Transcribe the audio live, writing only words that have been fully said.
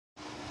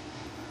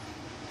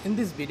In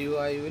this video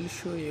I will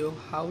show you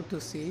how to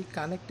see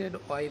connected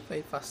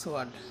Wi-Fi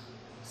password.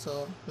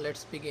 So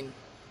let's begin.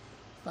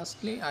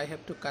 Firstly, I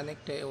have to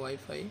connect a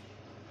Wi-Fi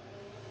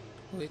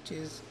which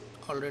is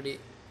already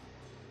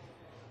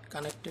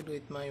connected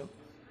with my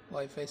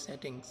Wi-Fi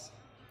settings.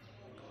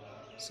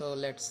 So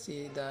let's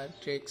see the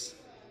tricks.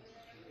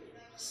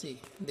 See,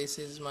 this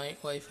is my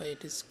Wi-Fi,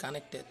 it is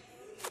connected.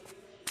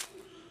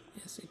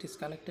 Yes, it is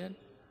connected.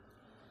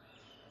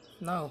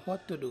 Now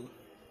what to do?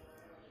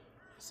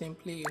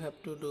 Simply you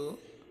have to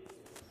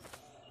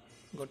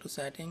go to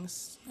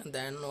settings and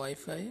then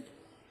Wi-Fi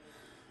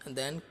and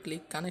then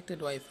click connected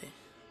Wi-Fi.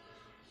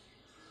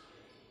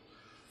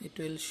 It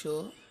will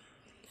show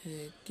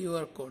a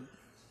QR code,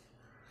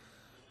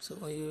 so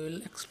you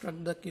will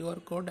extract the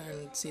QR code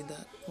and see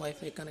the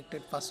Wi-Fi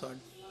connected password.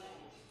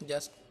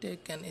 Just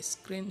take an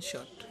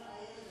screenshot.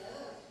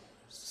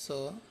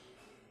 So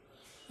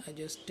I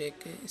just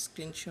take a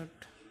screenshot,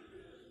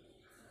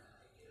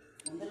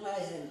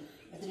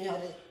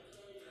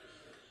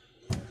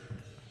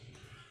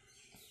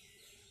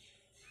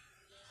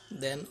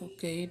 then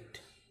OK it.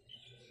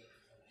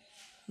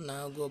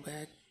 Now go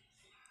back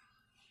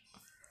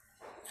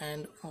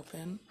and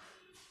open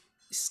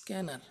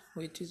scanner,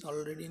 which is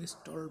already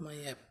installed my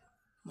app,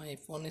 my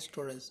phone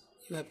storage.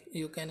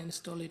 You can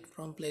install it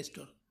from Play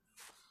Store.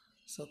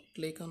 So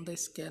click on the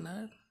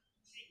scanner,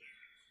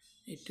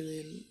 it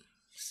will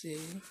see.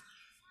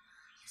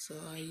 So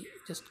I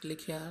just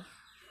click here,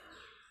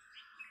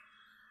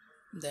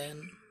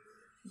 then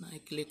I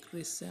click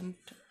recent,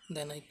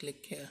 then I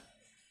click here.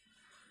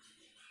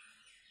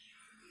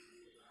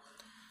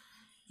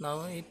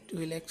 Now it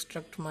will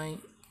extract my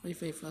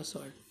Wi-Fi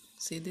password.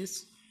 See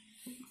this?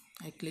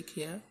 I click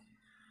here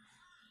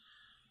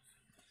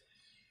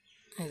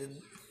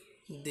and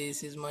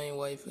this is my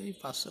Wi-Fi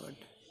password.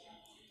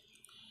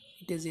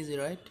 It is easy,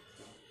 right?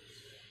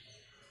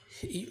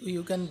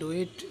 You can do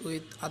it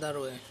with other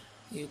way.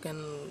 You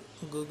can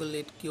Google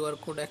it QR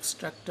code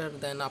extractor,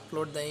 then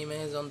upload the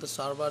image on the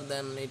server,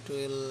 then it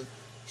will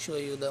show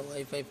you the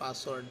Wi-Fi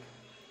password.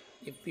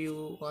 If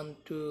you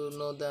want to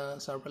know the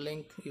server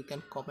link, you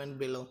can comment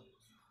below.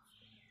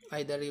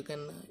 Either you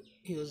can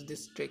use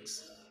these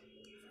tricks.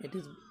 It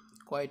is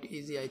quite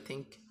easy, I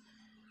think.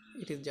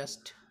 It is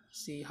just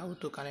see how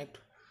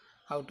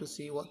to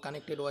see what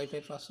connected Wi-Fi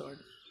password.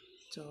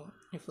 So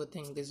if you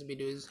think this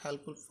video is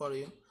helpful for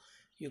you,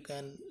 you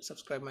can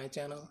subscribe my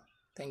channel.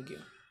 Thank you.